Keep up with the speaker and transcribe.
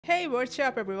Hey, what's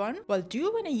up everyone? Well, do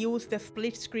you want to use the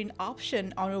split screen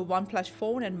option on your OnePlus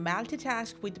phone and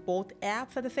multitask with both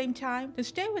apps at the same time? Then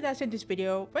stay with us in this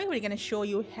video where we're going to show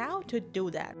you how to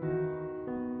do that.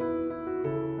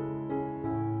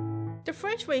 The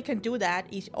first way you can do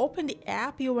that is open the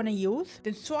app you want to use,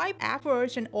 then swipe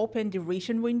upwards and open the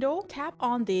recent window. Tap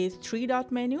on this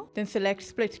three-dot menu, then select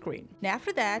split screen. Now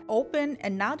after that, open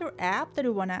another app that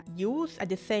you want to use at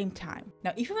the same time.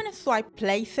 Now if you want to swipe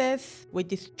places with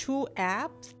these two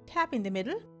apps, tap in the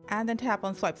middle and then tap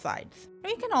on swipe sides. Now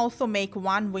you can also make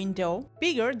one window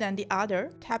bigger than the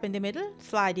other. Tap in the middle,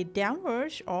 slide it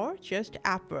downwards or just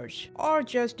upwards, or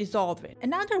just dissolve it.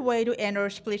 Another way to enter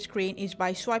split screen is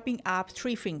by swiping up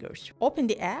 3 fingers. Open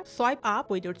the app, swipe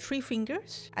up with your 3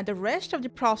 fingers, and the rest of the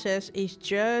process is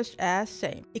just as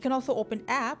same. You can also open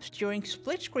apps during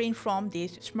split screen from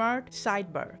this smart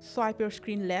sidebar. Swipe your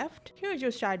screen left. Here's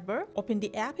your sidebar. Open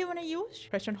the app you want to use,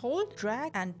 press and hold, drag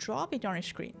and drop it on your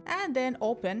screen, and then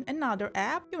open another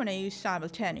app you want to use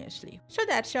simultaneously. So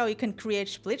that's how you can create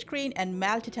split screen and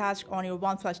multitask on your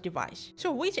OnePlus device.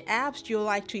 So which apps do you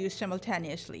like to use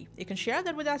simultaneously? You can share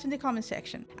that with us in the comment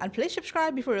section. And please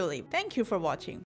subscribe before you leave. Thank you for watching.